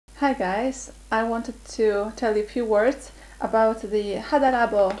Hi guys, I wanted to tell you a few words about the Hada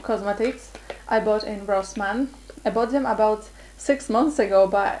Labo cosmetics I bought in Rossmann. I bought them about 6 months ago,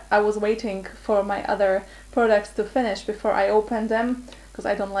 but I was waiting for my other products to finish before I opened them because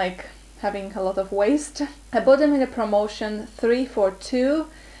I don't like having a lot of waste. I bought them in a promotion 3 for 2.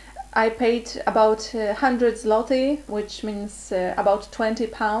 I paid about 100 zloty, which means about 20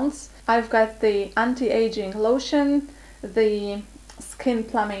 pounds. I've got the anti-aging lotion, the skin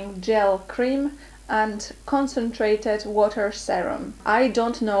plumbing gel cream and concentrated water serum. I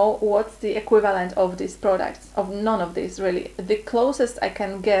don't know what's the equivalent of these products, of none of these really. The closest I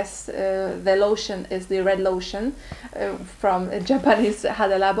can guess the lotion is the red lotion from Japanese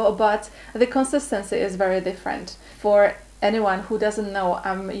Hada Labo, but the consistency is very different. For anyone who doesn't know,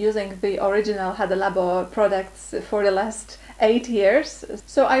 I'm using the original Hada Labo products for the last 8 years.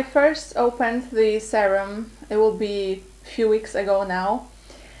 So I first opened the serum, it will be few weeks ago now.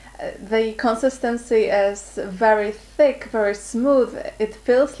 The consistency is very thick, very smooth. It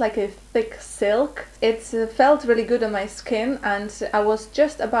feels like a thick silk. It felt really good on my skin, and I was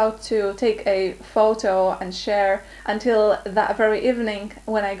just about to take a photo and share until that very evening.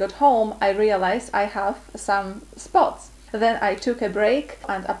 When I got home, I realized I have some spots. Then I took a break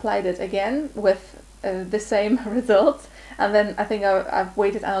and applied it again with the same results, and then I think I've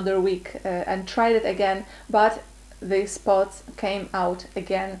waited another week and tried it again, but the spots came out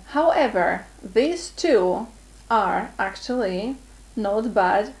again. However, these two are actually not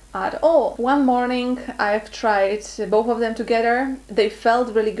bad at all. One morning I've tried both of them together. They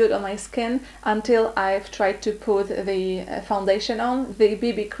felt really good on my skin until I've tried to put the foundation on. The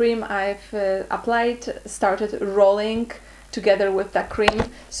BB cream I've applied started rolling together with that cream,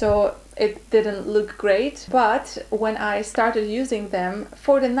 so it didn't look great. But when I started using them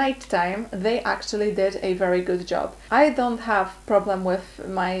for the night time, they actually did a very good job. I don't have problem with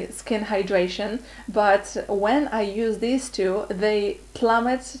my skin hydration, but when I use these two, they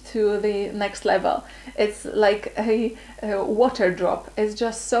plummet to the next level. It's like a water drop. It's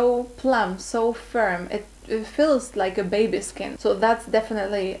just so plump, so firm. It feels like a baby skin, so that's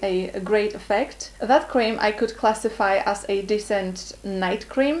definitely a great effect. That cream I could classify as a decent night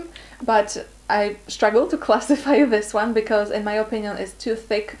cream, but I struggle to classify this one because in my opinion it's too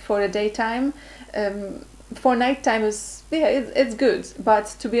thick for the daytime. For nighttime it's good, but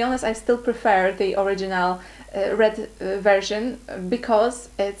to be honest I still prefer the original red version because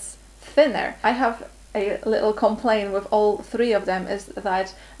it's thinner. I have a little complaint with all three of them is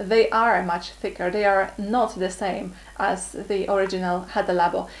that they are much thicker. They are not the same as the original Hada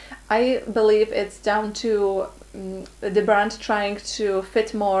Labo. I believe it's down to the brand trying to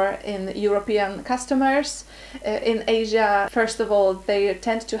fit more in European customers. In Asia, first of all, they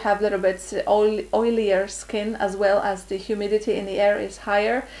tend to have a little bit oilier skin, as well as the humidity in the air is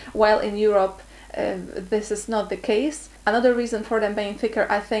higher, while in Europe this is not the case. Another reason for them being thicker,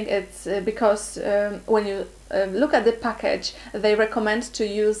 I think it's because when you look at the package, they recommend to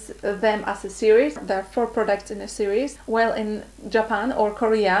use them as a series. There are 4 products in a series, while in Japan or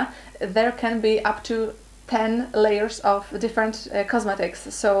Korea there can be up to 10 layers of different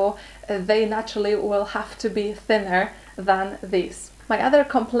cosmetics, so they naturally will have to be thinner than these. My other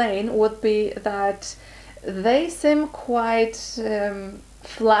complaint would be that they seem quite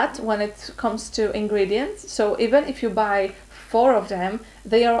flat when it comes to ingredients. So even if you buy 4 of them,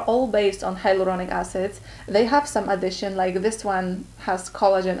 they are all based on hyaluronic acids. They have some addition, like this one has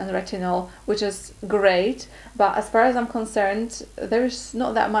collagen and retinol, which is great, but as far as I'm concerned there's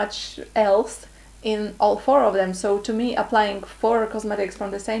not that much else in all 4 of them. So to me, applying 4 cosmetics from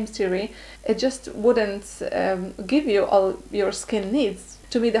the same series, it just wouldn't give you all your skin needs.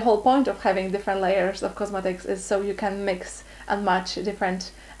 To me, the whole point of having different layers of cosmetics is so you can mix and match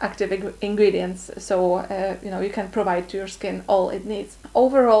different active ingredients, so you can provide to your skin all it needs.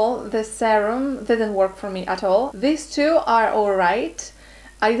 Overall, the serum didn't work for me at all. These two are alright.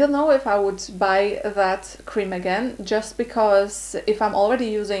 I don't know if I would buy that cream again, just because if I'm already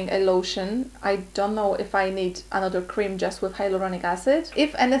using a lotion, I don't know if I need another cream just with hyaluronic acid.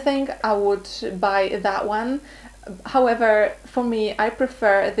 If anything, I would buy that one. However, for me, I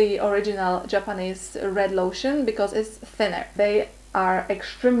prefer the original Japanese red lotion because it's thinner. They are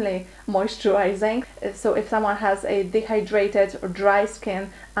extremely moisturizing, so if someone has a dehydrated or dry skin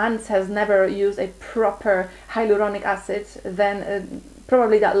and has never used a proper hyaluronic acid, then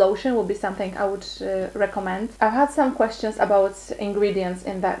probably that lotion would be something I would recommend. I've had some questions about ingredients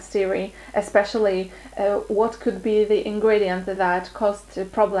in that series, especially what could be the ingredient that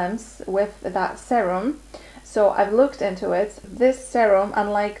caused problems with that serum. So I've looked into it. This serum,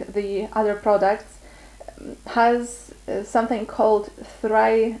 unlike the other products, has something called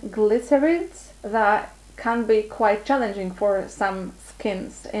triglycerides that can be quite challenging for some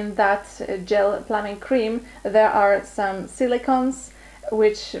skins. In that gel plumbing cream there are some silicones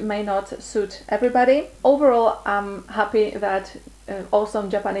which may not suit everybody. Overall, I'm happy that awesome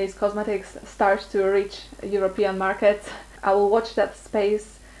Japanese cosmetics start to reach European markets. I will watch that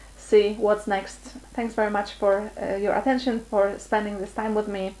space, see what's next. Thanks very much for your attention, for spending this time with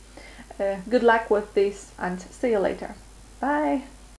me. Good luck with this and see you later. Bye!